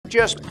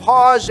Just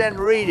pause and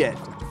read it.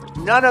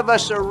 None of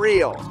us are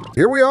real.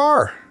 Here we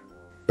are.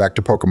 Back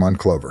to Pokemon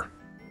Clover.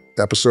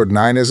 Episode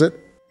 9, is it?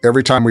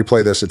 Every time we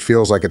play this, it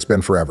feels like it's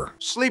been forever.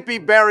 Sleepy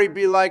Barry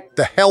be like,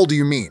 The hell do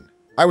you mean?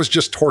 I was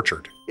just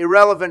tortured.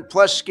 irrelevant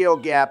plus skill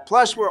gap,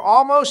 plus we're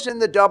almost in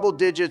the double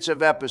digits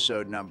of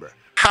episode number.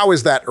 How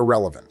is that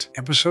irrelevant?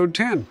 Episode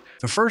 10,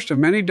 the first of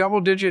many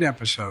double-digit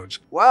episodes.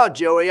 Wow,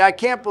 Joey, I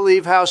can't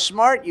believe how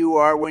smart you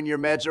are when your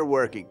meds are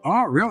working.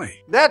 Oh,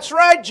 really? That's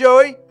right,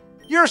 Joey.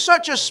 You're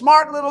such a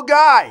smart little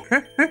guy.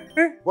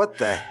 What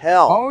the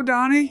hell? Oh,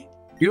 Donnie,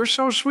 you're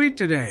so sweet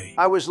today.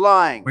 I was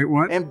lying. Wait,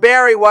 what? And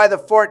Barry, why the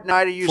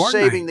fortnight are you Fortnite?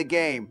 saving the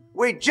game?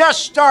 We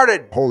just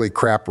started. Holy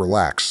crap,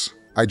 relax.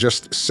 I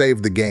just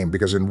saved the game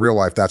because in real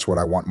life, that's what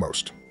I want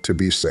most, to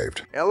be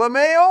saved.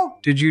 LMAO?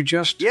 Did you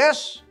just...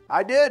 Yes,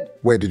 I did.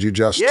 Wait, did you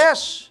just...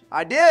 Yes,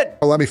 I did.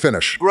 Well, let me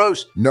finish.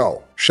 Gross.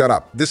 No, shut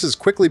up. This is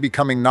quickly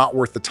becoming not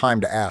worth the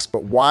time to ask,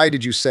 but why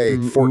did you say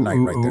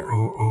Fortnite right there?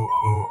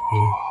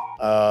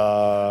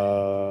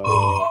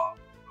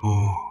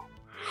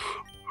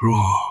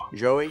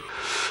 Joey?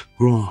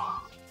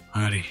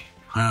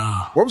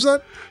 What was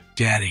that?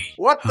 Daddy.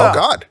 What the? Oh,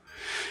 God.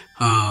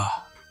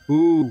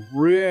 Ooh,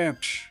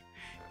 ripped.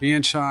 The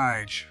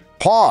insides.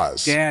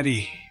 Pause.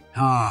 Daddy.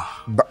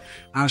 Bu-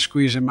 I'll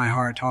squeeze in my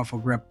heart, powerful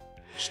grip.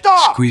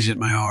 Stop! Squeeze at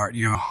my heart,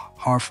 your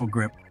powerful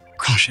grip.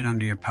 Crush it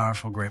under your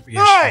powerful grip. Hey!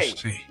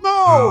 Yes, see.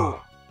 No!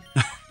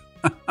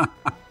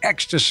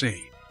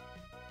 Ecstasy.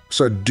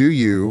 So do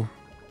you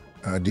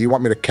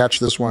want me to catch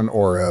this one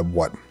or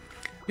what?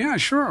 Yeah,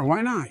 sure,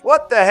 why not?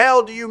 What the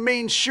hell do you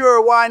mean,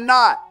 sure, why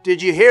not?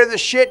 Did you hear the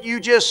shit you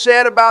just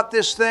said about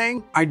this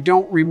thing? I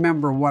don't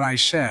remember what I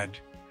said,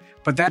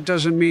 but that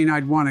doesn't mean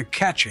I'd want to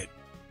catch it.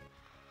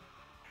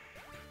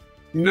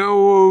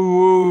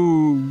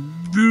 No.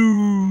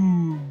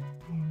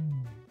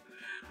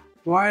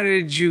 Why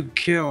did you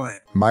kill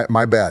it?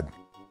 My bad.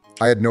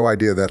 I had no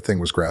idea that thing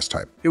was grass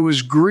type. It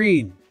was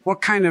green.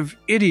 What kind of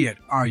idiot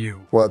are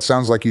you? Well, it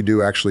sounds like you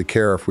do actually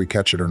care if we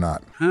catch it or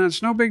not.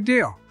 It's no big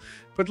deal.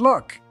 But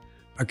look,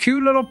 a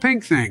cute little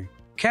pink thing.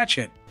 Catch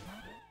it.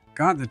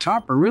 God, the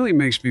topper really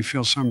makes me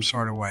feel some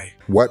sort of way.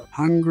 What?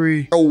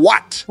 Hungry. Oh,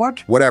 what? What?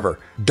 Whatever.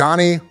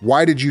 Donnie,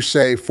 why did you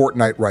say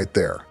Fortnite right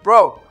there?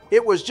 Bro,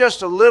 it was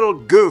just a little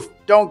goof.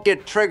 Don't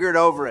get triggered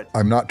over it.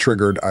 I'm not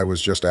triggered. I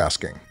was just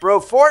asking.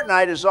 Bro,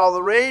 Fortnite is all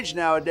the rage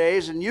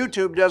nowadays, and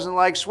YouTube doesn't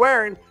like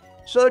swearing,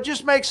 so it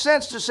just makes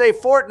sense to say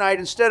Fortnite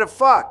instead of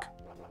fuck.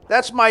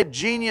 That's my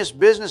genius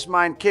business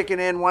mind kicking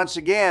in once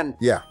again.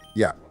 Yeah.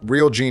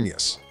 Real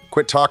genius.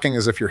 Quit talking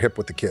as if you're hip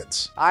with the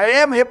kids. I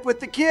am hip with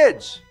the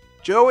kids.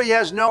 Joey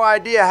has no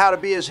idea how to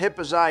be as hip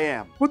as I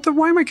am.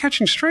 Why am I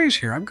catching strays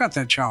here? I've got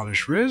that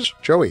childish riz.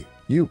 Joey,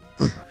 you...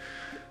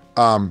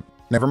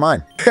 never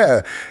mind.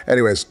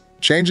 Anyways,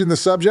 changing the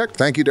subject,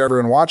 thank you to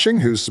everyone watching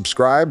who's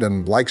subscribed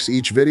and likes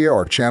each video.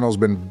 Our channel's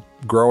been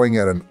growing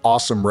at an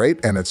awesome rate,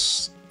 and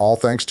it's all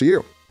thanks to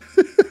you.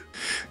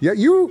 Yeah,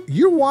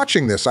 you're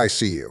watching this, I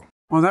see you.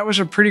 Well, that was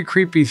a pretty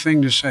creepy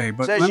thing to say,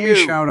 but Says let me you.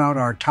 shout out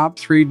our top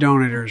 3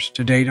 donators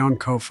to date on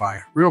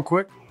Ko-Fi. Real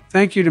quick,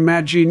 thank you to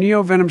Matt G,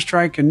 Neo Venom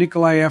Strike, and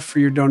Nikolai F for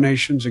your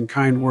donations and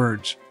kind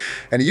words.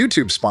 And a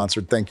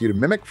YouTube-sponsored thank you to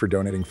Mimic for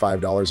donating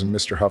 $5 and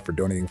Mr. Huff for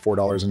donating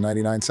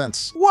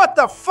 $4.99. What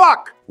the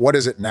fuck? What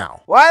is it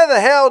now? Why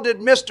the hell did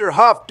Mr.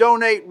 Huff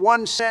donate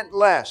 1 cent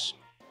less?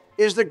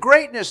 Is the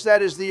greatness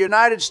that is the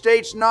United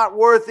States not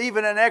worth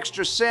even an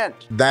extra cent?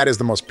 That is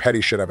the most petty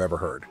shit I've ever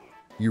heard.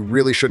 You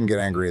really shouldn't get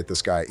angry at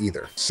this guy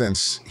either,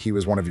 since he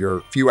was one of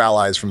your few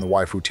allies from the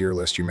waifu tier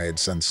list you made,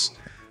 since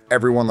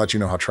everyone let you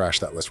know how trash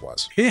that list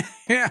was.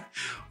 Yeah.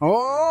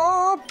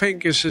 Oh,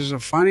 Pinkus is a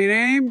funny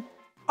name.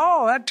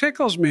 Oh, that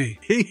tickles me.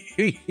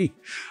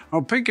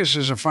 Oh, Pinkus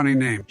is a funny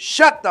name.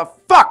 Shut the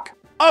fuck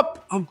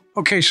up! Oh,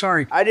 okay,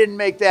 sorry. I didn't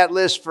make that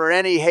list for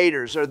any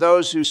haters or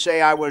those who say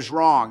I was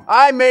wrong.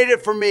 I made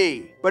it for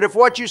me. But if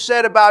what you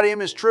said about him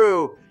is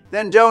true,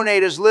 then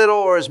donate as little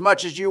or as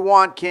much as you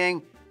want,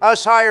 King.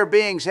 Us higher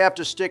beings have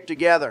to stick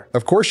together.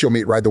 Of course you'll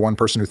meet right the one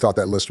person who thought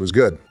that list was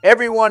good.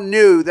 Everyone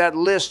knew that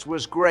list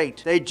was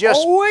great. They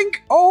just... Oink,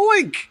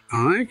 oink.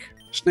 Oink.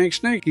 Snake,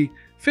 snaky.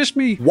 Fist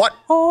me. What?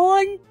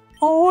 Oink,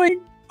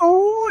 oink,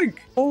 oink.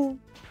 Oh,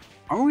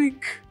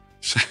 oink.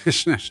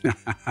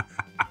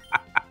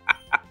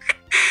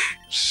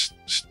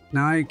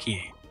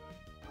 Snikey.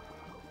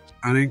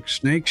 Oink,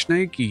 snake,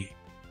 snaky.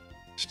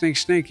 Snake,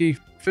 snaky.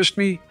 Fist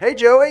me. Hey,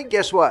 Joey,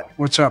 guess what?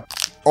 What's up?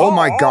 Oh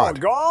my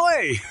God.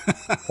 Golly.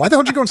 Why the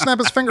hell did you go and snap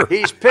his finger?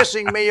 He's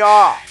pissing me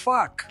off.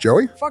 Fuck.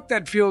 Joey? Fuck,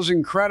 that feels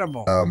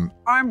incredible.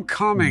 I'm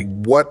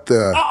coming. What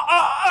the...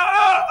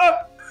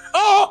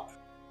 Oh,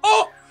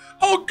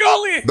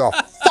 golly. The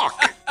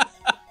fuck?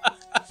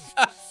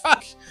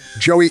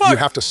 Joey, you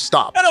have to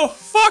stop. Oh,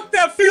 fuck,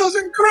 that feels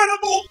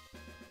incredible.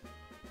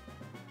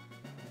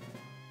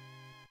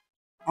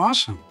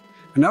 Awesome.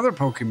 Another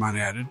Pokemon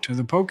added to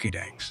the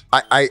Pokédex.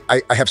 I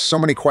have so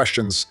many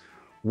questions.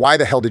 Why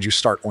the hell did you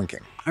start oinking?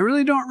 I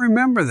really don't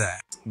remember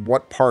that.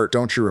 What part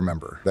don't you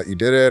remember? That you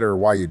did it or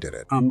why you did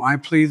it? I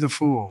plead the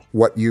fool.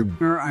 What you...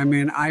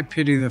 I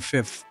pity the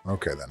fifth.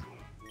 Okay then.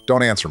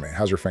 Don't answer me.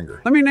 How's your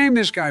finger? Let me name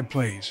this guy,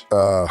 please.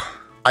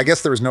 I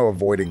guess there was no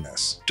avoiding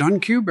this.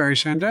 Dun Q Barry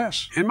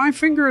Sandess. And my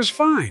finger is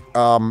fine.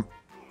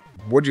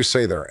 What'd you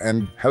say there?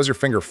 And how's your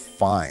finger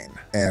fine?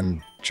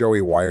 And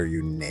Joey, why are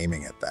you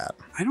naming it that?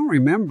 I don't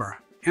remember.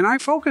 And I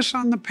focus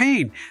on the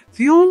pain.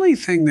 The only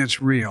thing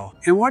that's real.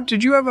 And what,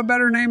 did you have a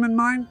better name in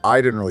mind? I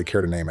didn't really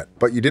care to name it,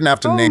 but you didn't have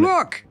to Oh, name it.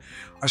 look.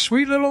 A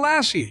sweet little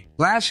lassie.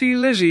 Lassie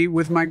Lizzie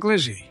with my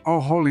glizzy. Oh,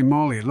 holy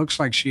moly. It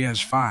looks like she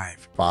has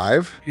 5.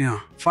 5?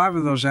 Yeah, 5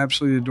 of those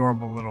absolutely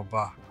adorable little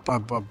ba.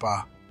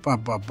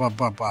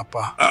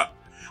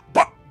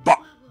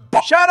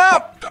 Shut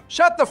up!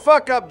 Shut the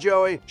fuck up,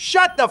 Joey.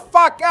 Shut the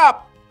fuck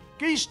up!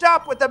 Can you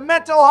stop with the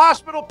mental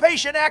hospital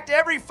patient act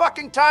every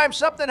fucking time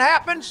something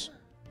happens?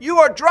 You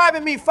are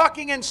driving me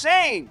fucking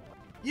insane.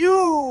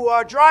 You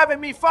are driving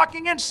me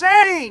fucking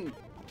insane.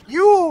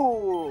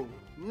 You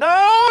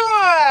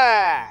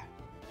are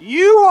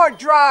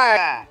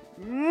dry.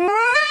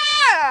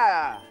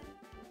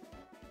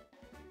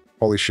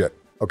 Holy shit.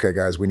 Okay,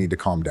 guys, we need to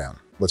calm down.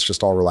 Let's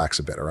just all relax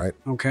a bit, all right?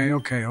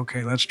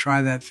 Okay. Let's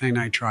try that thing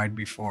I tried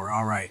before.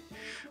 All right.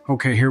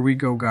 Okay, here we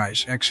go,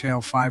 guys.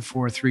 Exhale, 5,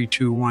 4, 3,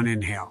 2, 1,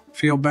 inhale.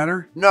 Feel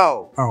better?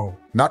 No. Oh.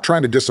 Not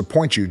trying to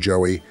disappoint you,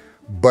 Joey,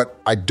 but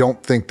I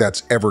don't think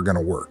that's ever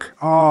gonna work.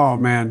 Oh,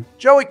 man.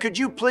 Joey, could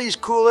you please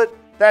cool it?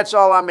 That's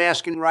all I'm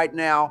asking right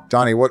now.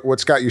 Donnie,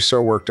 what's got you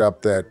so worked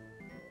up that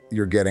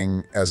you're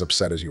getting as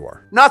upset as you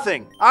are?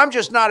 Nothing. I'm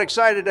just not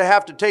excited to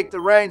have to take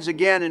the reins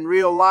again in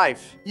real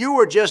life. You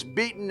were just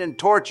beaten and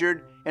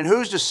tortured, and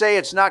who's to say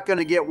it's not going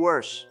to get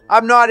worse?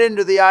 I'm not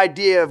into the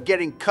idea of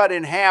getting cut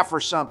in half or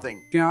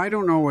something. Yeah, I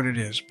don't know what it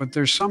is, but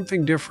there's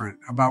something different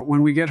about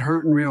when we get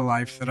hurt in real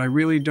life that I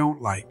really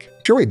don't like.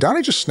 Joey,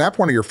 Donnie just snapped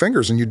one of your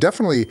fingers and you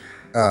definitely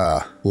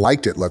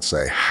liked it, let's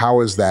say. How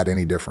is that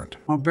any different?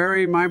 Well,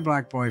 Barry, my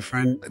black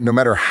boyfriend, No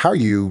matter how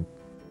you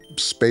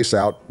space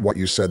out what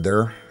you said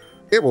there,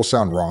 it will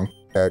sound wrong.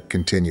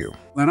 Continue.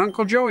 let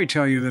Uncle Joey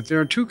tell you that there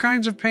are 2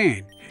 kinds of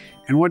pain,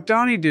 and what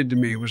Donnie did to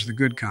me was the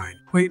good kind.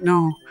 Wait,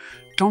 no,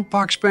 don't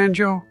box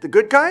banjo. The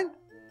good kind?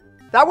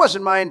 That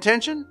wasn't my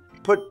intention.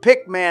 Put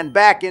Pickman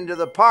back into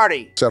the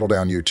party. Settle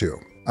down, you two.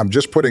 I'm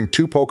just putting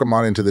 2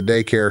 Pokemon into the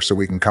daycare so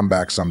we can come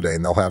back someday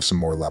and they'll have some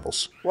more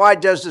levels. Why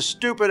does the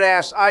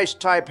stupid-ass ice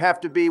type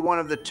have to be one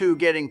of the 2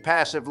 getting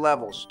passive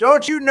levels?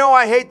 Don't you know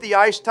I hate the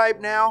ice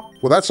type now?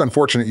 Well, that's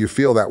unfortunate you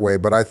feel that way,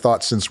 but I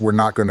thought since we're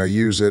not going to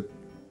use it,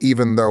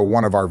 even though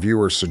one of our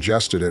viewers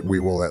suggested it, we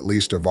will at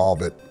least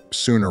evolve it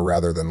sooner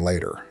rather than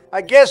later.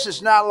 I guess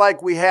it's not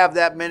like we have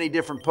that many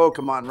different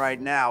Pokemon right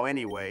now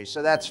anyway,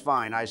 so that's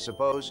fine, I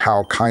suppose.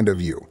 How kind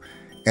of you.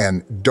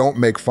 And don't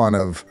make fun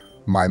of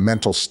my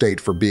mental state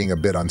for being a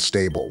bit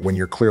unstable when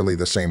you're clearly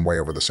the same way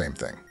over the same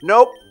thing.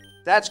 Nope,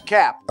 that's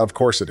cap. Of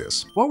course it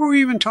is. What were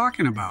we even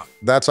talking about?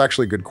 That's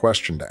actually a good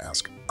question to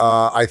ask.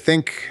 I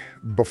think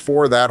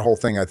before that whole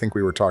thing, I think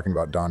we were talking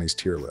about Donnie's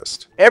tier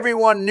list.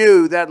 Everyone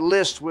knew that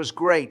list was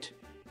great.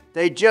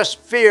 They just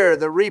fear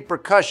the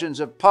repercussions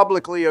of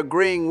publicly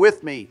agreeing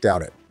with me.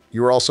 Doubt it.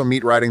 You were also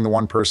meat riding the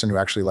one person who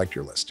actually liked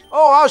your list.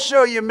 Oh, I'll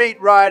show you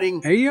meat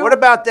riding. Hey, yo. What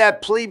about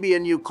that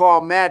plebeian you call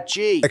Matt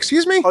G?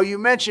 Excuse me? Oh, you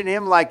mention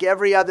him like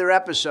every other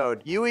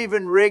episode. You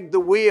even rigged the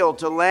wheel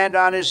to land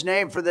on his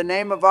name for the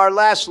name of our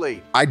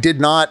Lastly. I did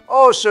not.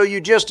 Oh, so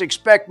you just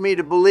expect me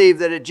to believe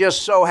that it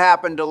just so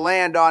happened to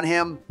land on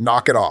him?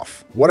 Knock it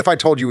off. What if I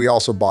told you he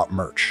also bought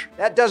merch?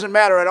 That doesn't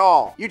matter at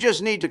all. You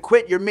just need to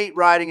quit your meat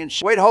riding and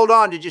Wait, hold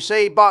on. Did you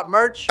say he bought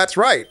merch? That's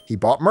right. He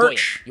bought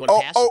merch. You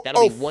wanna pass?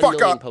 That'll be 1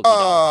 million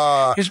Pokédollars.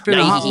 It's been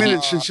a hot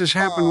minute since this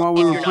happened while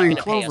we If were you're not playing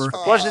gonna pay us Clover.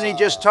 for Wasn't he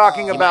just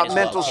talking might about as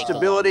well mental take the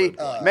stability?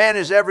 Man,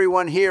 is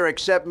everyone here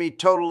except me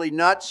totally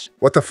nuts?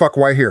 What the fuck?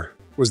 Why here?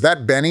 Was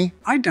that Benny?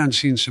 I done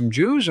seen some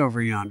Jews over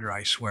yonder,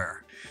 I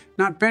swear.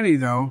 Not Benny,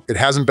 though. It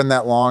hasn't been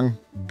that long,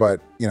 but,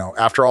 you know,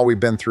 after all we've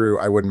been through,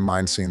 I wouldn't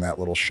mind seeing that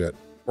little shit.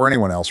 Or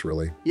anyone else,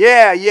 really.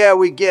 Yeah,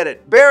 we get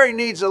it. Barry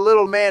needs a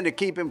little man to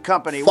keep him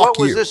company. Fuck What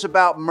was you. this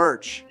about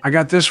merch? I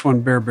got this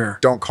one, Bear.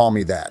 Don't call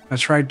me that.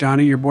 That's right,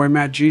 Donnie. Your boy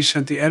Matt G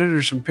sent the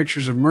editor some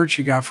pictures of merch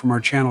he got from our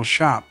channel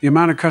shop. The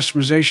amount of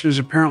customization is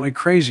apparently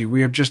crazy.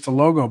 We have just the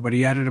logo, but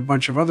he added a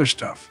bunch of other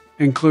stuff,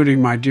 including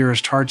my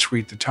dearest heart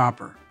suite, the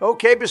topper.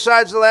 Okay,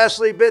 besides the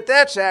Lastly bit,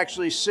 that's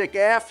actually sick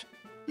af.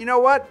 You know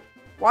what?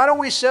 Why don't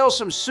we sell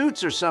some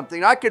suits or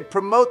something? I could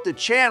promote the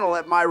channel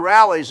at my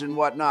rallies and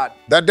whatnot.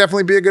 That'd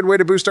definitely be a good way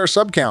to boost our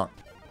sub count.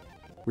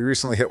 We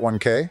recently hit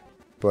 1K,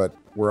 but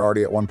we're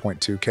already at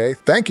 1.2K.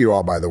 Thank you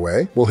all, by the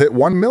way. We'll hit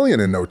 1 million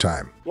in no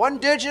time. 1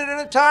 digit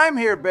at a time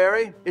here,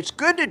 Barry. It's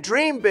good to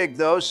dream big,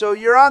 though, so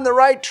you're on the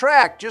right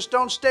track. Just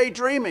don't stay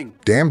dreaming.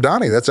 Damn,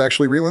 Donnie, that's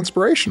actually real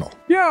inspirational.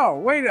 Yo,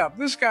 wait up.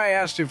 This guy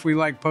asked if we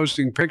like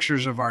posting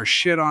pictures of our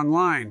shit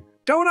online.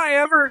 Don't I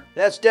ever?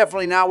 That's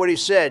definitely not what he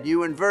said.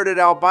 You inverted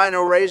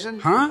albino raisin?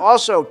 Huh?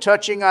 Also,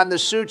 touching on the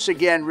suits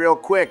again real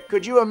quick,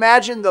 could you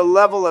imagine the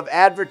level of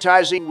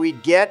advertising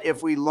we'd get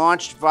if we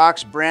launched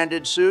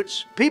Vox-branded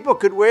suits? People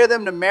could wear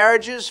them to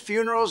marriages,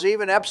 funerals,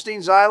 even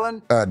Epstein's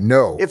Island?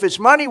 No. If it's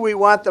money we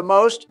want the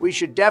most, we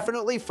should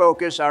definitely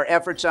focus our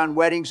efforts on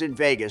weddings in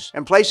Vegas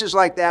and places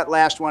like that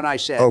last one I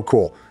said. Oh,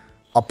 cool.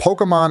 A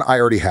Pokemon I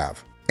already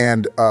have.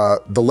 And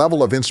the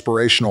level of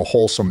inspirational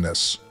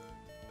wholesomeness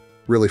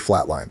really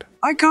flatlined.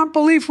 I can't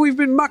believe we've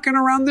been mucking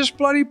around this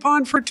bloody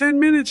pond for 10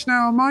 minutes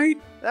now,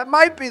 mate. That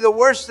might be the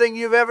worst thing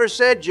you've ever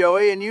said,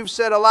 Joey, and you've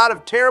said a lot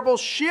of terrible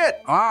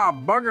shit. Ah,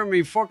 bugger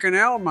me fucking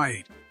hell,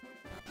 mate.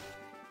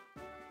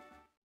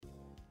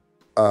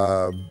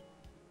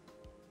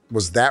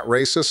 Was that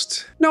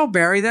racist? No,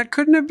 Barry, that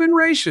couldn't have been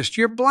racist.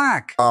 You're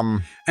black.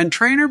 And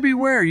trainer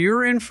beware,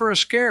 you're in for a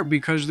scare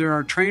because there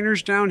are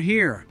trainers down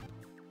here.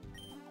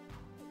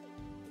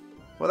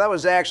 Well, that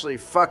was actually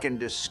fucking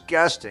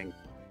disgusting.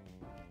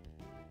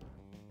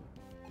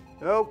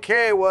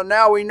 Okay, well,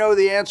 now we know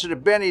the answer to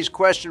Benny's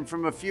question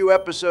from a few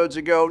episodes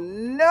ago.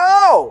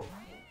 No!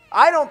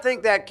 I don't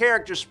think that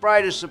character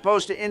sprite is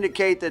supposed to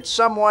indicate that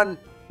someone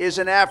is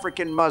an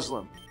African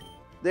Muslim.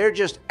 They're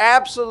just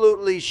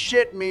absolutely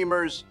shit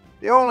memers.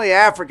 The only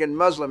African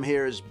Muslim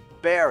here is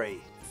Barry.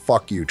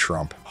 Fuck you,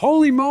 Trump.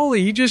 Holy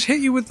moly, he just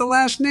hit you with the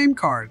last name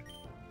card.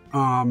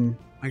 I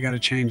gotta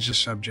change the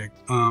subject.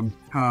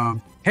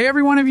 Hey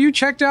everyone, have you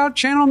checked out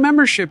channel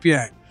membership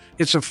yet?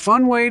 It's a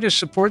fun way to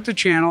support the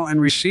channel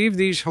and receive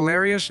these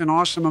hilarious and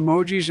awesome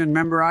emojis and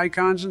member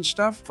icons and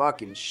stuff.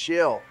 Fucking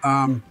shill.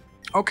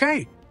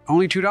 Okay,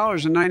 only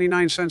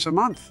 $2.99 a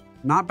month.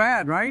 Not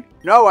bad, right?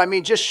 No, I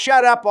mean, just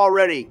shut up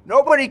already.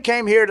 Nobody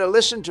came here to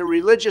listen to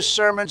religious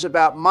sermons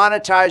about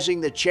monetizing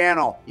the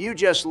channel. You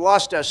just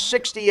lost us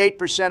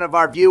 68% of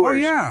our viewers. Oh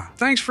yeah,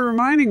 thanks for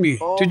reminding me.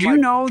 Oh Did you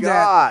know God.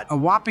 that a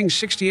whopping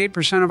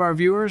 68% of our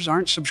viewers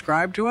aren't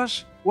subscribed to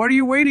us? What are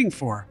you waiting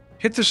for?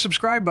 Hit the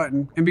subscribe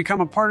button and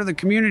become a part of the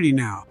community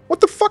now.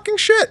 What the fucking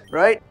shit?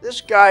 Right? This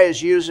guy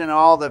is using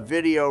all the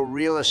video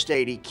real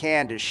estate he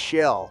can to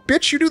shill.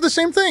 Bitch, you do the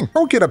same thing.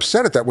 Don't get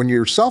upset at that when you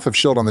yourself have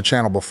shilled on the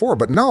channel before,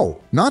 but no,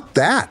 not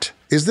that.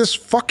 Is this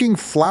fucking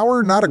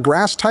flower not a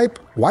grass type?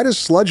 Why does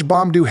Sludge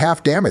Bomb do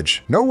half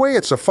damage? No way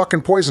it's a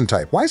fucking poison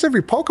type. Why is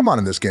every Pokemon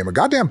in this game a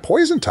goddamn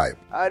poison type?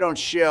 I don't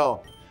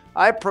shill.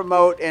 I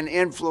promote and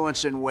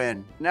influence and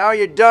win. Now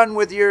you're done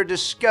with your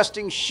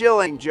disgusting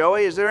shilling,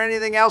 Joey. Is there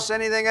anything else,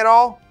 anything at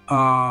all?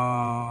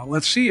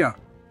 Let's see ya.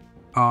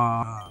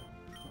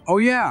 Oh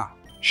yeah,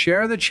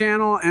 share the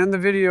channel and the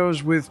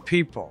videos with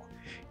people.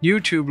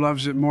 YouTube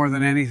loves it more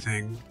than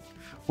anything.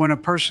 When a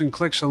person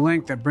clicks a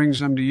link that brings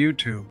them to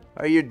YouTube.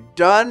 Are you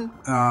done?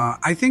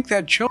 I think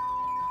that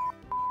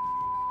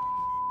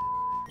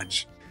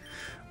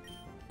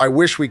I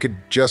wish we could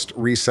just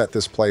reset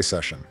this play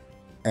session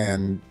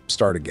and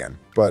start again,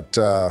 but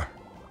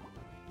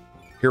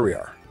here we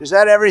are. Is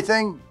that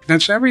everything?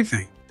 That's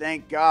everything.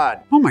 Thank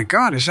God. Oh my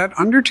God, is that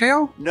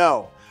Undertale?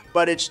 No,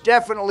 but it's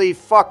definitely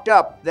fucked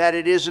up that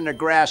it isn't a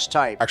grass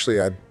type.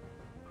 Actually, I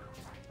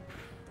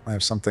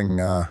have something,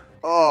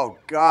 Oh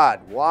God,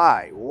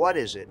 why? What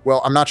is it?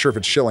 well, I'm not sure if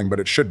it's shilling, but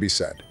it should be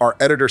said. Our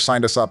editor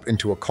signed us up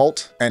into a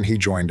cult, and he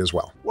joined as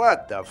well.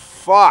 What the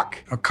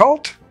fuck? A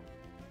cult?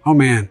 Oh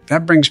man,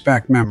 that brings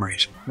back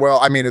memories. Well,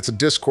 I mean, it's a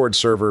Discord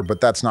server, but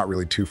that's not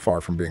really too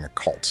far from being a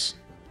cult,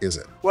 is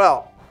it?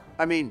 Well,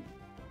 I mean,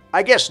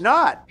 I guess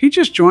not. He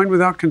just joined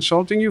without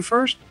consulting you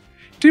first?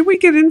 Did we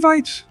get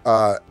invites?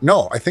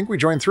 No, I think we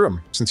joined through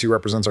him since he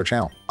represents our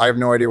channel. I have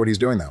no idea what he's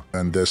doing though.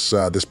 And this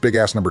big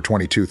ass number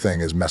 22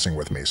 thing is messing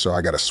with me, so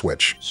I gotta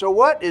switch. So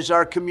what, is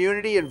our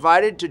community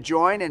invited to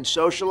join and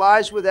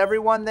socialize with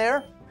everyone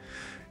there?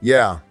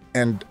 Yeah,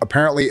 and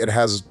apparently it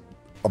has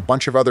a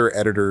bunch of other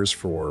editors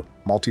for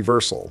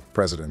multiversal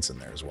presidents in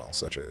there as well,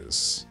 such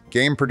as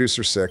Game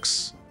Producer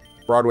 6,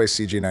 Broadway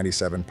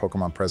CG97,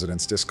 Pokemon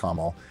Presidents,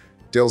 Discoml,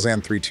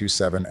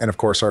 Dilzan327, and of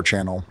course our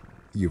channel,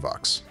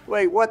 Uvox.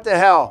 Wait, what the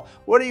hell?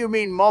 What do you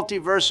mean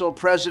multiversal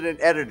president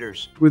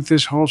editors? With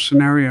this whole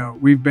scenario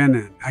we've been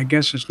in, I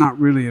guess it's not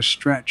really a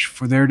stretch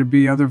for there to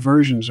be other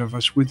versions of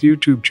us with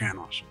YouTube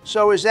channels.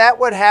 So is that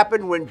what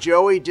happened when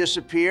Joey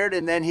disappeared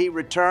and then he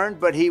returned,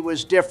 but he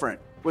was different?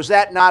 Was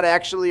that not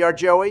actually our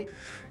Joey?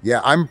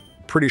 Yeah, I'm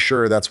pretty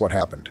sure that's what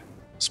happened.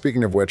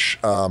 Speaking of which,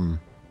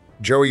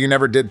 Joey, you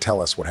never did tell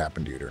us what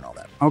happened to you during all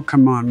that. Oh,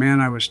 come on, man.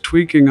 I was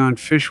tweaking on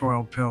fish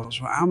oil pills.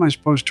 Well, how am I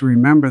supposed to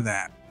remember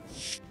that?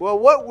 Well,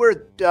 what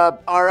were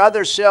our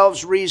other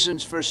selves'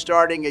 reasons for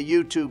starting a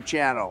YouTube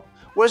channel?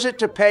 Was it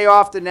to pay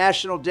off the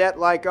national debt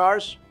like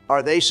ours?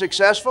 Are they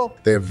successful?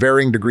 They have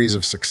varying degrees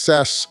of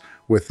success,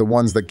 with the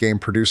ones that Game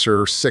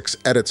Producer 6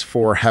 edits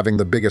for having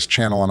the biggest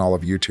channel on all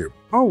of YouTube.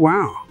 Oh,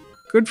 wow.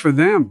 Good for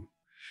them.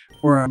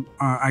 Or,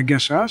 I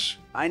guess us?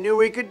 I knew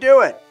we could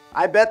do it.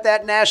 I bet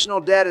that national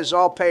debt is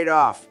all paid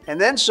off. And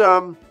then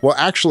some. Well,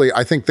 actually,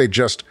 I think they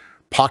just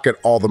pocket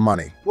all the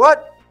money.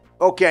 What?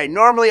 Okay,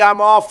 normally I'm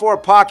all for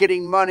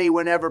pocketing money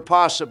whenever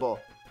possible.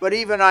 but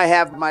even I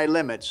have my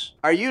limits.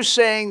 Are you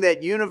saying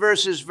that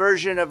Universe's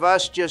version of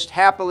us just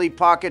happily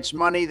pockets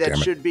money that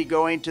should be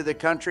going to the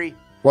country?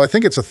 Well, I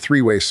think it's a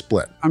three-way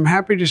split. I'm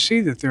happy to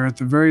see that they're at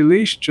the very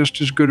least just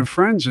as good of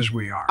friends as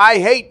we are. I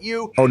hate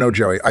you. Oh no,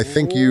 Joey, I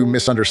think you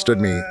misunderstood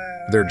me.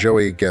 There,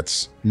 Joey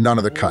gets none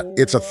of the cut.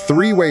 It's a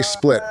three-way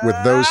split with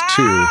those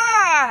two.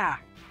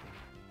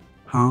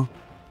 Huh?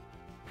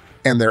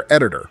 And their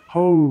editor.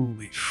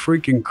 Holy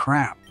freaking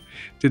crap.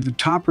 Did the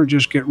topper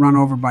just get run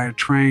over by a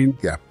train?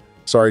 Yeah.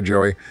 Sorry,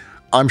 Joey.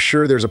 I'm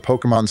sure there's a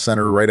Pokemon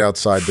Center right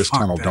outside this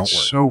tunnel, don't worry.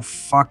 So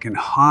fucking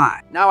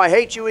hot. Now I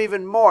hate you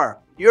even more.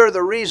 You're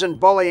the reason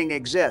bullying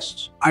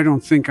exists. I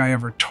don't think I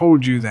ever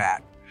told you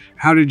that.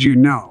 How did you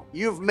know?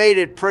 You've made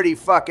it pretty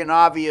fucking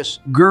obvious.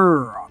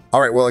 Girl.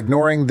 All right, well,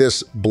 ignoring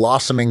this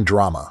blossoming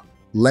drama,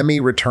 let me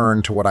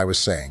return to what I was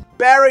saying.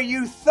 Barry,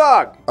 you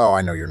thug! Oh,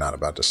 I know you're not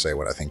about to say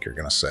what I think you're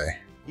going to say.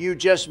 You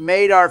just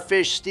made our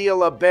fish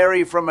steal a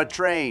berry from a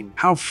train.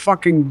 How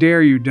fucking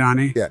dare you,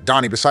 Donnie? Yeah,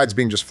 Donnie, besides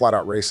being just flat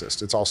out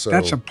racist, it's also...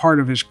 That's a part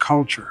of his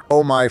culture.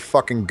 Oh my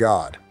fucking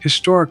God.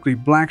 Historically,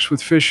 blacks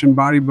with fish and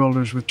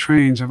bodybuilders with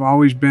trains have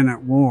always been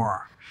at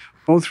war.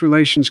 Both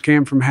relations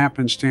came from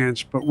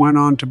happenstance, but went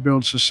on to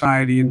build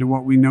society into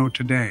what we know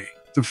today.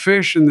 The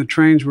fish and the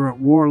trains were at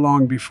war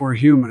long before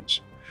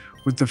humans,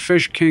 with the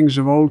fish kings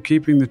of old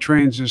keeping the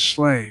trains as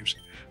slaves,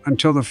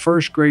 until the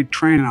first great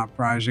train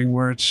uprising,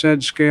 where it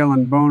said scale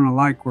and bone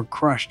alike were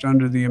crushed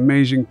under the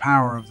amazing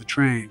power of the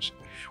trains,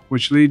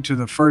 which led to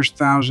the first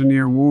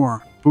 1,000-year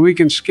war. But we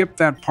can skip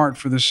that part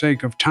for the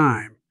sake of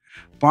time.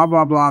 Blah,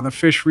 blah, blah, the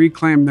fish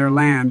reclaimed their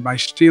land by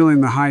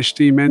stealing the high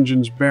steam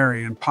engine's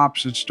berry and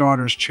pops its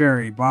daughter's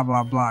cherry, blah,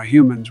 blah, blah.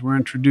 Humans were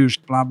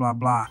introduced, blah, blah,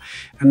 blah.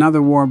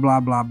 Another war, blah,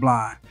 blah,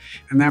 blah.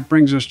 And that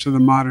brings us to the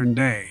modern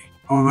day.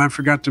 Oh, and I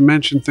forgot to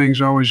mention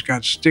things always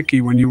got sticky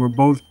when you were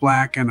both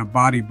black and a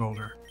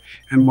bodybuilder.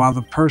 And while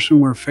the person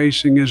we're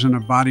facing isn't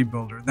a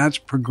bodybuilder, that's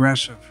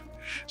progressive.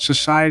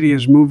 Society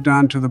has moved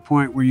on to the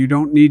point where you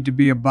don't need to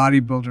be a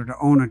bodybuilder to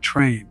own a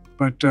train.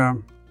 But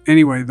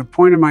anyway, the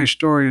point of my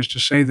story is to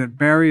say that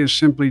Barry is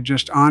simply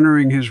just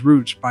honoring his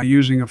roots by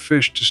using a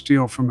fish to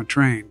steal from a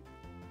train.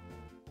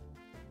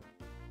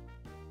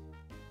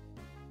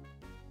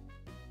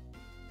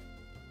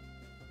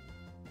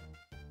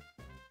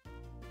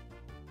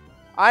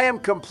 I am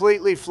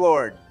completely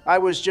floored. I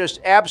was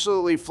just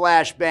absolutely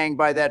flashbanged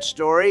by that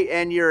story,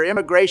 and your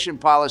immigration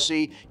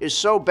policy is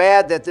so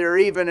bad that they're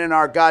even in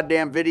our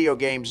goddamn video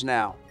games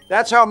now.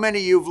 That's how many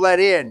you've let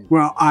in.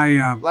 Well,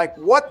 Like,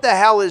 what the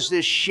hell is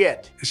this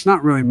shit? It's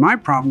not really my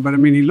problem, but I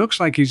mean, he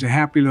looks like he's a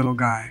happy little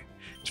guy.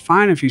 It's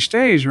fine if he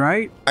stays,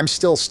 right? I'm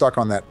still stuck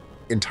on that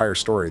entire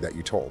story that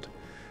you told.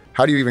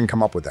 How do you even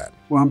come up with that?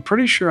 Well, I'm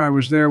pretty sure I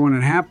was there when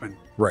it happened.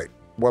 Right.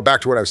 Well,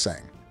 back to what I was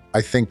saying. I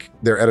think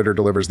their editor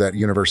delivers that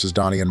Universe's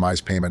Donnie and Mai's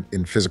payment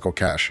in physical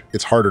cash.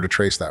 It's harder to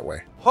trace that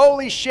way.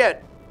 Holy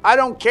shit. I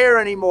don't care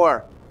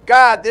anymore.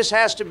 God, this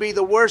has to be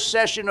the worst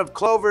session of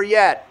Clover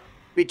yet.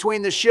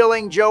 Between the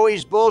shilling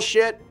Joey's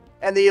bullshit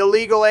and the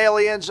illegal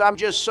aliens, I'm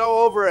just so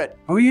over it.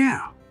 Oh,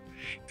 yeah.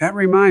 That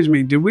reminds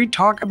me, did we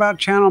talk about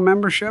channel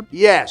membership?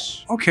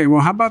 Yes. Okay,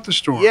 well, how about the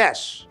store?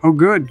 Yes. Oh,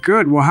 good,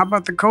 good. Well, how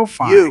about the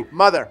Ko-Fi? You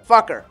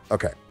motherfucker.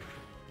 Okay.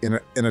 In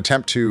an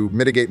attempt to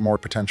mitigate more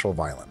potential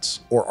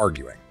violence or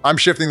arguing, I'm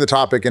shifting the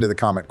topic into the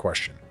comment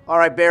question. All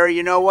right, Barry,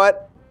 you know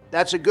what?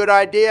 That's a good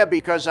idea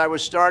because I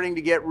was starting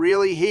to get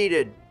really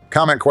heated.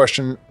 Comment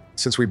question.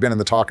 Since we've been in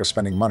the talk of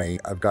spending money,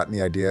 I've gotten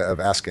the idea of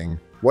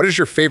asking, what is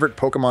your favorite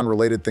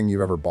Pokemon-related thing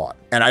you've ever bought?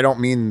 And I don't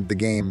mean the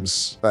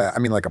games. I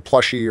mean like a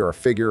plushie or a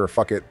figure or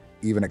fuck it,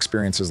 even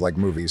experiences like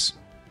movies.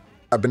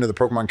 I've been to the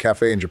Pokemon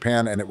Cafe in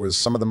Japan, and it was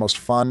some of the most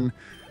fun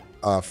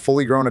a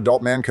fully grown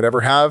adult man could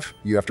ever have.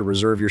 You have to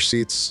reserve your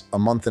seats a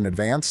month in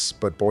advance,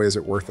 but boy, is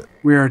it worth it.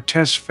 We are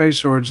Test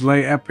Faceords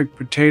lay epic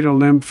potato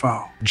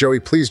lympho. Joey,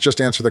 please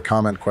just answer the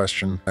comment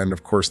question. And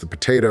of course, the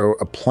potato,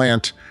 a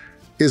plant,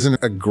 isn't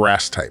a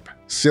grass type.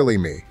 Silly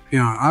me.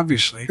 Yeah,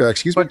 obviously.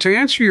 Excuse me? But to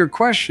answer your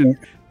question,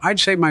 I'd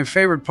say my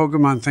favorite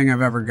Pokemon thing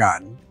I've ever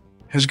gotten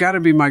has got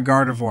to be my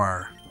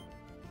Gardevoir.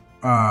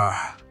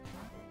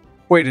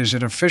 Wait, is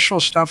it official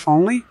stuff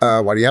only?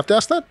 Why do you have to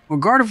ask that? Well,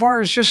 Gardevoir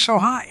is just so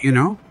hot, you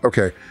know?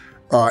 Okay.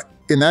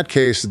 In that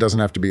case, it doesn't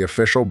have to be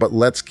official, but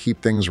let's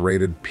keep things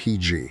rated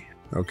PG.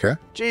 Okay?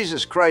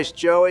 Jesus Christ,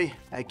 Joey.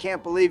 I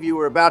can't believe you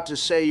were about to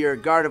say your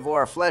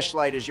Gardevoir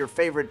fleshlight is your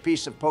favorite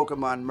piece of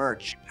Pokemon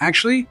merch.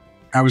 Actually,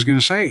 I was going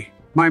to say,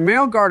 my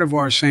male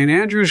Gardevoir St.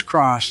 Andrew's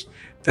Cross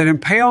that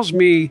impales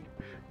me,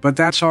 but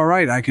that's all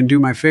right. I can do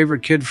my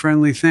favorite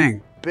kid-friendly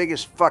thing.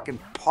 Biggest fucking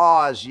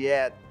paws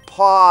yet.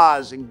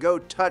 Pause and go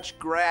touch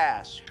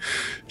grass.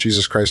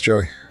 Jesus Christ,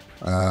 Joey.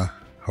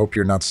 Hope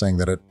you're not saying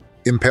that it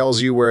impales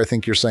you where I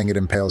think you're saying it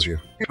impales you.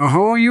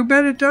 Oh, you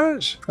bet it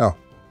does. Oh,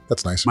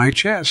 that's nice. My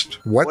chest.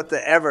 What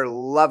the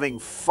ever-loving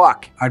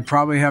fuck? I'd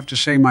probably have to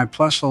say my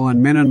Plusle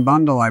and Min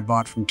bundle I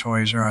bought from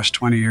Toys R Us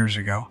 20 years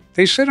ago.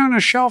 They sit on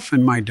a shelf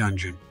in my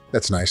dungeon.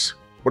 That's nice.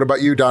 What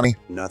about you, Donnie?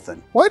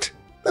 Nothing. What?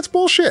 That's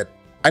bullshit.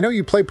 I know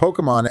you play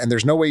Pokemon, and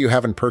there's no way you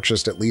haven't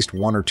purchased at least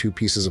 1 or 2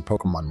 pieces of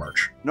Pokemon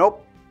merch.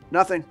 Nope.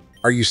 Nothing.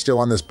 Are you still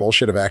on this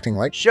bullshit of acting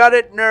like? Shut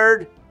it,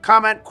 nerd.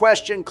 Comment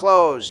question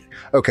closed.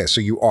 Okay, so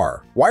you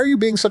are. Why are you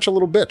being such a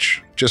little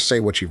bitch? Just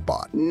say what you've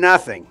bought.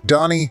 Nothing.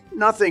 Donnie.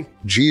 Nothing.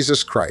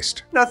 Jesus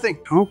Christ. Nothing.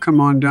 Oh,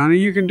 come on, Donnie,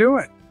 you can do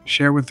it.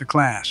 Share with the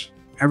class.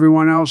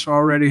 Everyone else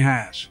already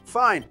has.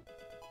 Fine.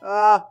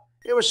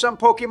 It was some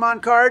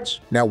Pokemon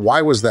cards. Now,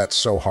 why was that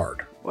so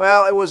hard?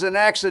 Well, it was an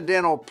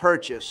accidental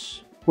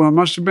purchase. Well, it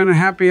must have been a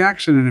happy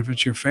accident if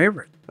it's your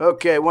favorite.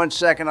 Okay, 1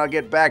 second, I'll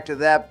get back to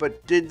that.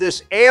 But did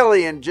this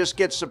alien just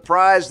get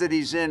surprised that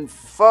he's in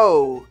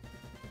faux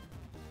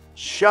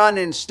shun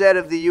instead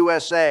of the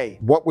USA?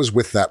 What was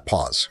with that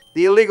pause?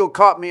 The illegal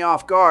caught me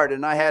off guard,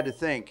 and I had to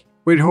think.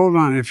 Wait, hold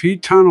on. If he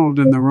tunneled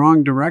in the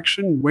wrong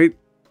direction, wait.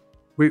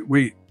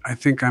 I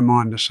think I'm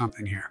on to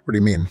something here. What do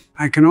you mean?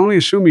 I can only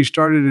assume he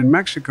started in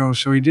Mexico,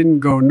 so he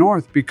didn't go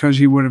north because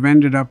he would have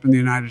ended up in the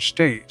United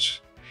States.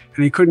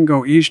 And he couldn't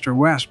go east or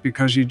west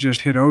because he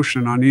just hit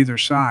ocean on either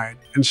side.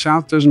 And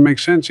south doesn't make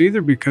sense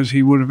either because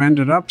he would have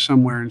ended up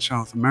somewhere in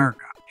South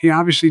America. He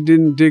obviously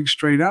didn't dig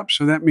straight up,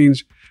 so that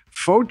means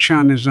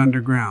Fo-chan is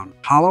underground.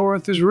 Hollow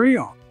Earth is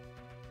real.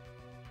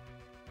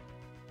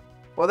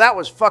 Well, that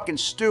was fucking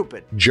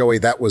stupid. Joey,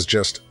 that was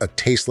just a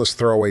tasteless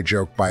throwaway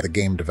joke by the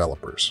game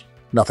developers.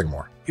 Nothing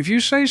more. If you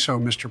say so,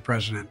 Mr.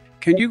 President.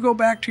 Can you go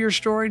back to your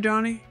story,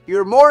 Donnie?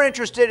 You're more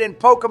interested in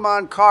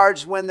Pokemon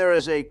cards when there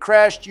is a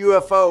crashed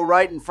UFO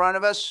right in front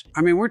of us?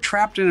 I mean, we're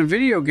trapped in a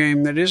video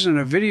game that isn't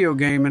a video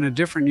game in a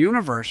different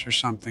universe or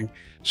something,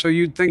 so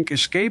you'd think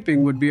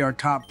escaping would be our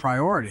top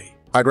priority.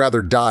 I'd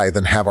rather die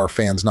than have our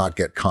fans not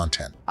get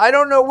content. I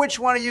don't know which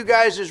one of you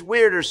guys is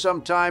weirder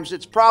sometimes.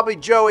 It's probably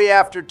Joey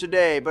after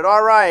today, but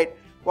all right.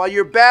 While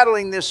you're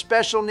battling this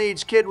special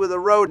needs kid with a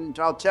rodent,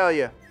 I'll tell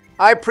you.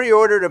 I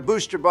pre-ordered a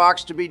booster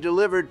box to be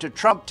delivered to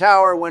Trump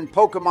Tower when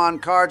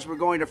Pokemon cards were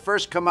going to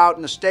first come out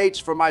in the States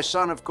for my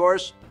son, of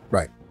course.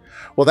 Right.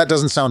 Well, that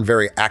doesn't sound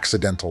very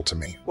accidental to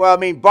me. Well, I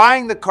mean,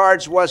 buying the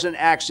cards wasn't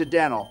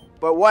accidental.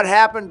 But what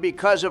happened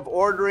because of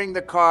ordering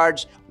the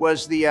cards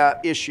was the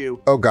issue.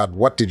 Oh God,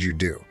 what did you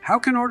do? How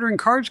can ordering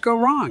cards go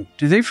wrong?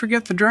 Did they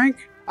forget the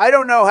drink? I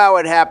don't know how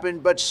it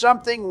happened, but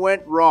something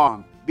went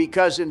wrong.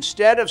 Because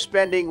instead of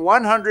spending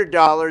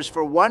 $100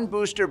 for one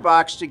booster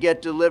box to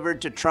get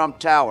delivered to Trump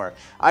Tower,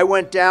 I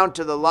went down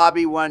to the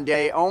lobby one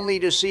day only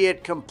to see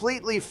it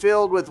completely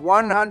filled with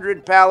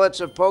 100 pallets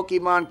of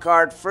Pokemon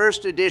card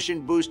first edition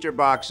booster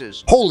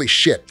boxes. Holy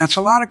shit. That's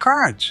a lot of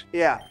cards.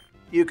 Yeah,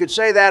 you could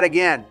say that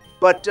again.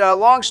 But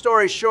long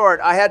story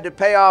short, I had to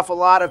pay off a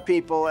lot of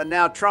people, and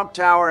now Trump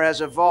Tower has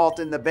a vault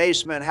in the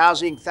basement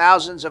housing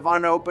thousands of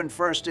unopened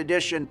first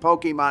edition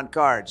Pokemon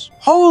cards.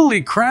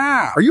 Holy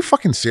crap! Are you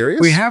fucking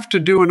serious? We have to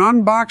do an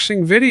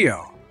unboxing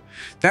video.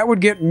 That would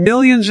get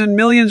millions and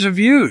millions of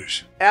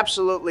views.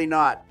 Absolutely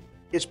not.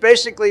 It's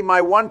basically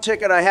my one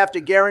ticket I have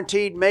to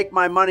guaranteed make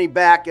my money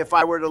back if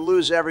I were to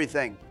lose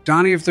everything.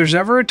 Donnie, if there's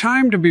ever a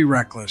time to be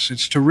reckless,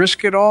 it's to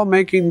risk it all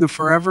making the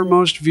forever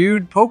most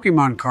viewed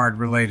Pokemon card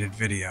related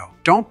video.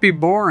 Don't be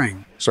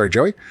boring. Sorry,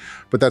 Joey,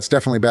 but that's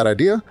definitely a bad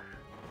idea.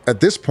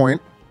 At this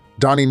point,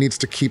 Donnie needs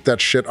to keep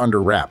that shit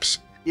under wraps.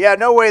 Yeah,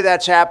 no way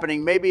that's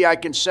happening. Maybe I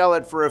can sell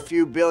it for a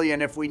few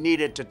billion if we need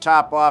it to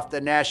top off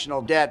the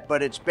national debt,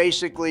 but it's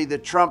basically the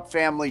Trump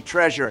family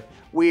treasure.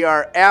 We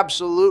are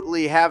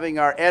absolutely having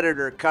our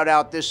editor cut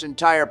out this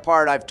entire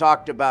part. I've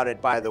talked about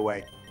it, by the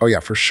way. Oh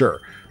yeah, for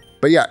sure.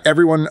 But yeah,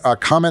 everyone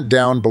comment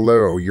down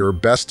below your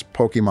best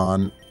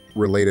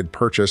Pokemon-related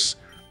purchase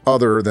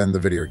other than the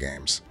video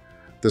games.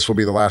 This will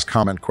be the last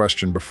comment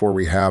question before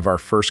we have our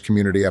first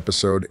community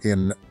episode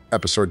in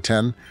episode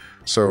 10,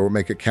 so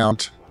make it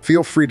count.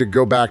 Feel free to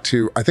go back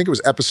to, I think it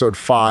was episode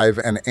 5,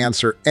 and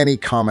answer any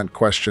comment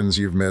questions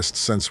you've missed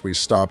since we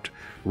stopped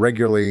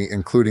regularly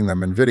including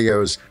them in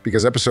videos,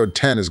 because episode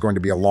 10 is going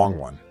to be a long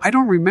one. I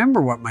don't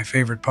remember what my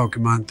favorite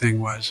Pokemon thing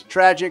was.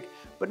 Tragic.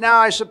 But now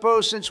I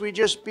suppose since we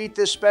just beat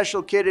this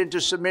special kid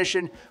into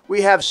submission,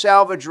 we have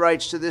salvage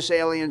rights to this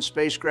alien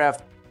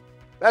spacecraft.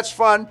 That's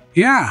fun.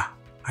 Yeah,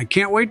 I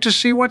can't wait to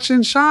see what's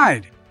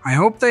inside. I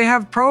hope they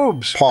have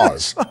probes.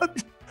 Pause.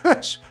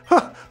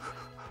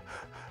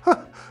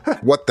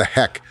 What the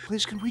heck?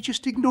 Please, can we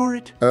just ignore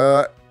it?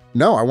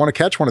 No, I want to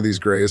catch one of these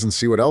grays and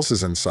see what else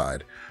is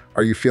inside.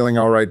 Are you feeling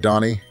all right,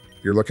 Donnie?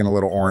 You're looking a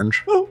little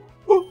orange.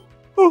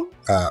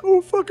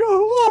 Oh, fuck.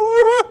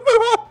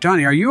 Oh.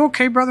 Donnie, are you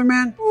okay, brother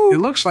man? It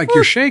looks like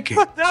you're shaking.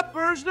 That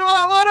bird's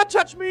not allowed to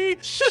touch me.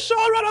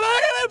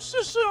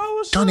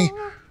 Donnie,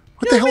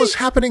 what the hell is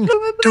happening?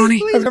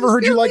 Donnie, I've never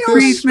heard you like this.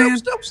 Breathe, man.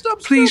 Stop,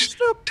 Please,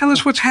 tell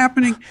us what's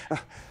happening.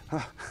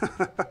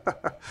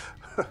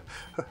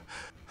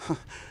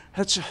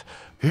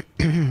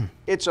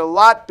 It's a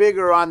lot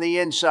bigger on the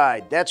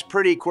inside. That's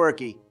pretty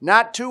quirky.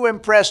 Not too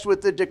impressed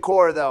with the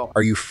decor, though.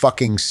 Are you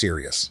fucking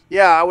serious?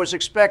 Yeah, I was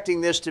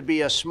expecting this to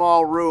be a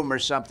small room or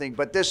something,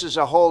 but this is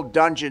a whole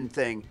dungeon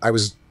thing. I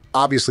was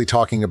obviously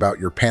talking about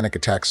your panic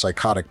attack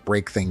psychotic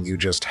break thing you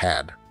just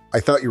had. I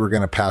thought you were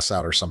going to pass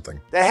out or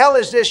something. The hell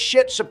is this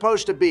shit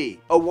supposed to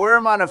be? A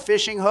worm on a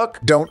fishing hook?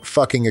 Don't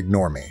fucking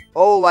ignore me.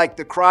 Oh, like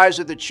the cries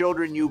of the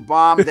children you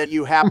bombed that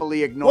you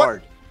happily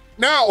ignored.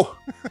 No!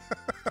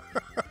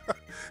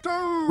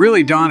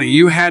 Really, Donnie,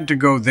 you had to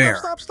go there.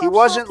 He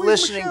wasn't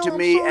listening to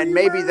me, and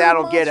maybe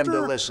that'll get him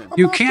to listen.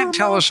 You can't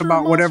tell us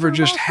about whatever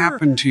just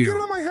happened to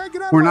you.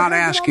 We're not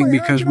asking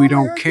because we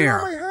don't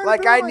care.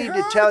 Like I need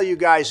to tell you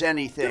guys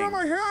anything.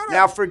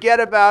 Now forget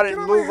about it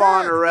and move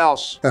on or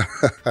else.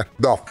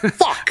 No,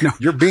 fuck! No.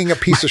 You're being a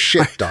piece of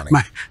shit, Donnie.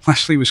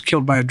 Leslie was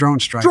killed by a drone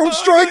strike. Drone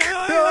strike?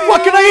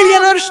 Fucking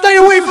alien, stay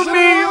away from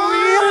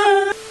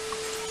me!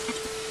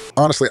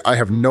 Honestly, I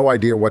have no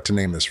idea what to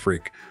name this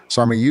freak,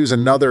 so I'm going to use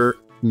another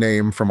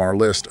name from our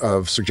list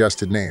of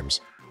suggested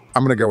names.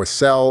 I'm going to go with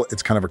Cell.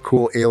 It's kind of a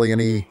cool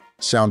alien-y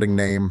sounding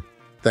name.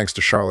 Thanks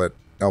to Charlotte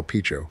El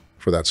Picho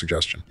for that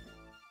suggestion.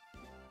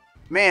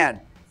 Man,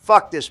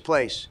 fuck this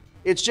place.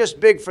 It's just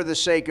big for the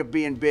sake of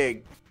being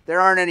big. There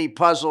aren't any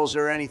puzzles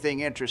or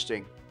anything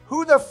interesting.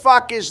 Who the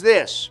fuck is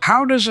this?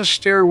 How does a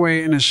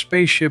stairway in a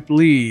spaceship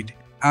lead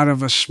out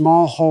of a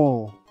small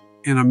hole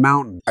in a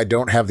mountain? I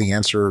don't have the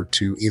answer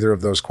to either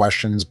of those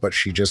questions, but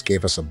she just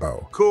gave us a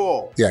bow.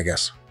 Cool. Yeah, I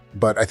guess.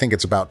 But I think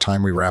it's about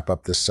time we wrap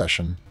up this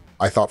session.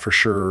 I thought for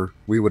sure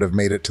we would have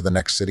made it to the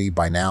next city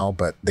by now,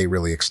 but they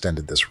really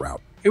extended this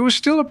route. It was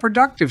still a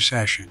productive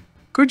session.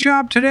 Good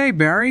job today,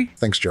 Barry.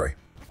 Thanks, Joey.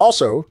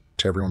 Also,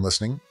 to everyone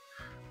listening,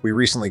 we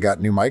recently got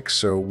new mics,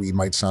 so we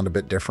might sound a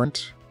bit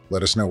different.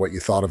 Let us know what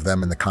you thought of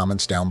them in the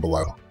comments down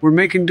below. We're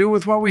making do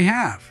with what we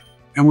have,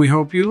 and we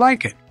hope you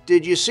like it.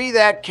 Did you see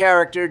that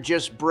character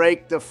just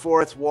break the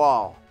fourth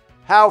wall?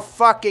 How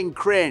fucking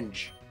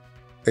cringe.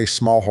 A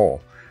small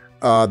hole.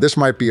 This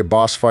might be a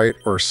boss fight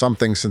or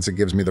something since it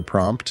gives me the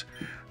prompt.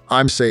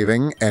 I'm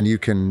saving, and you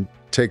can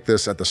take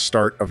this at the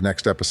start of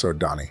next episode,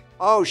 Donnie.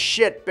 Oh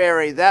shit,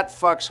 Barry, that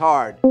fucks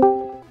hard.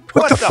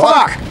 What the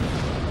fuck?